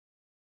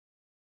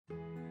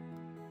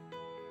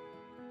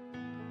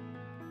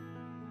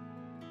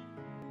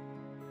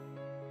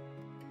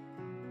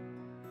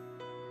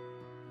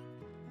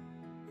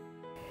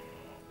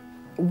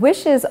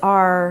Wishes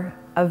are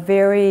a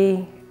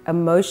very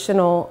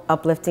emotional,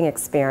 uplifting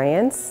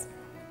experience,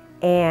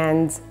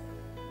 and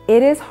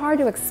it is hard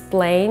to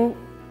explain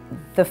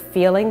the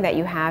feeling that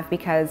you have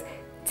because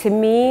to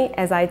me,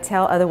 as I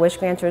tell other wish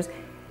granters,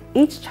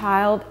 each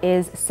child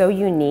is so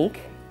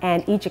unique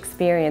and each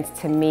experience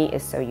to me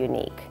is so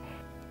unique.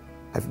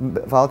 I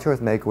volunteer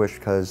with Make-A-Wish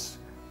because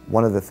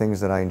one of the things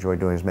that I enjoy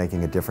doing is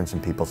making a difference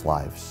in people's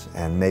lives,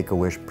 and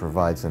Make-A-Wish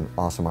provides an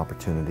awesome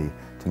opportunity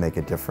to make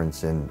a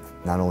difference in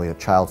not only a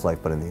child's life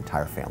but in the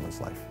entire family's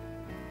life.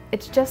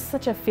 It's just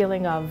such a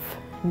feeling of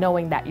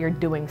knowing that you're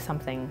doing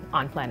something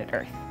on planet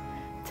Earth,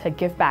 to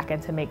give back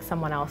and to make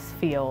someone else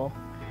feel,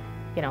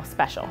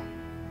 special.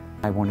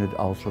 I wanted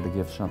also to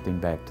give something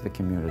back to the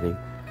community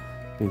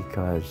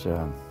because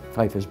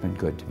life has been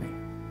good to me.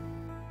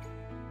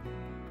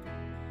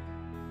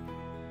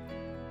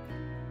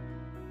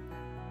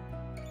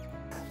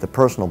 The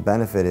personal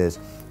benefit is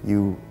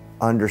you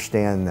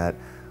understand that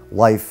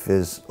life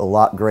is a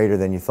lot greater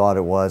than you thought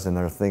it was, and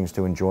there are things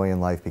to enjoy in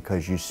life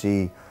because you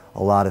see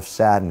a lot of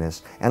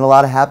sadness and a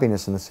lot of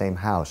happiness in the same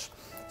house.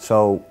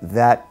 So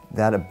that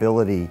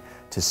ability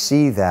to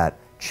see that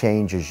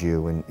changes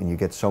you, and you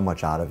get so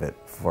much out of it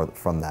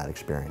from that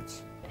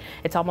experience.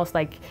 It's almost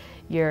like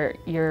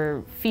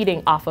you're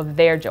feeding off of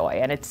their joy,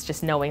 and it's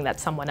just knowing that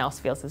someone else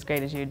feels as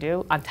great as you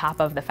do, on top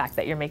of the fact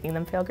that you're making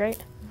them feel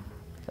great.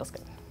 Feels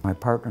good. My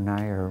partner and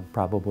I are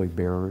probably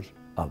bearers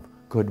of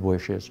good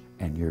wishes,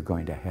 and you're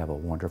going to have a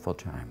wonderful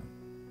time.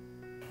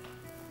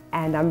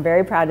 And I'm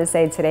very proud to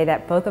say today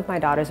that both of my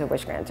daughters are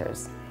wish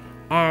granters.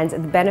 And the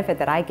benefit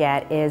that I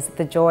get is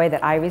the joy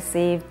that I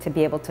receive to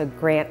be able to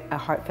grant a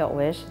heartfelt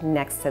wish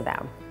next to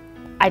them.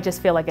 I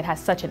just feel like it has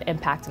such an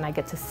impact, and I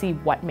get to see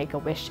what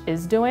Make-A-Wish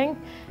is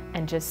doing,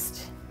 and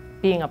just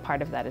being a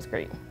part of that is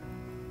great.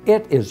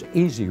 It is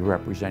easy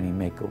representing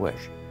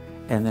Make-A-Wish.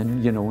 And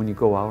then, when you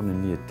go out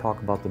and you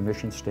talk about the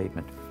mission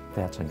statement,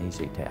 that's an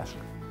easy task.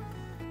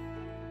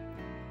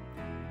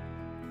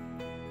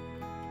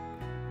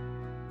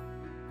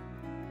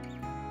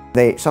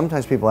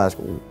 Sometimes people ask,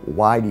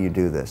 why do you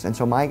do this? And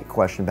so my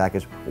question back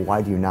is,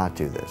 why do you not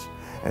do this?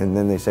 And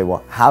then they say,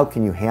 well, how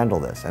can you handle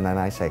this? And then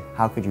I say,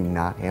 how could you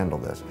not handle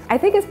this? I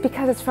think it's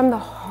because it's from the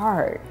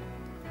heart.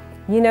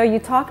 You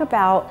talk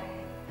about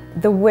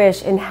the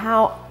wish and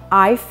how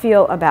I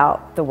feel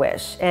about the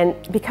wish, and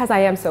because I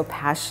am so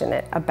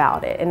passionate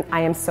about it, and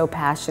I am so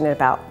passionate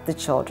about the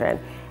children.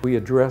 We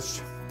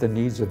address the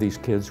needs of these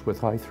kids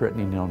with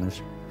life-threatening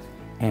illness,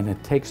 and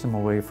it takes them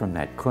away from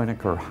that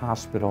clinic or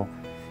hospital,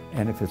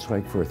 and if it's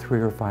like for a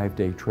 3 or 5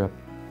 day trip,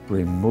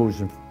 removes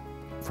them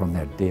from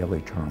that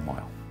daily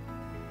turmoil.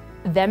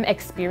 Them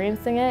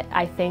experiencing it,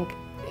 I think,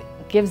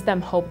 gives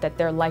them hope that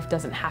their life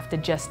doesn't have to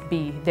just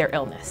be their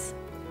illness.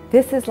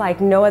 This is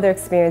like no other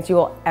experience you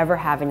will ever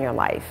have in your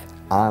life.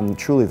 I'm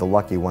truly the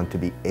lucky one to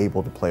be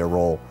able to play a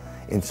role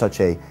in such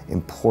an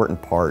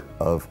important part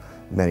of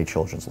many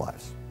children's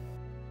lives.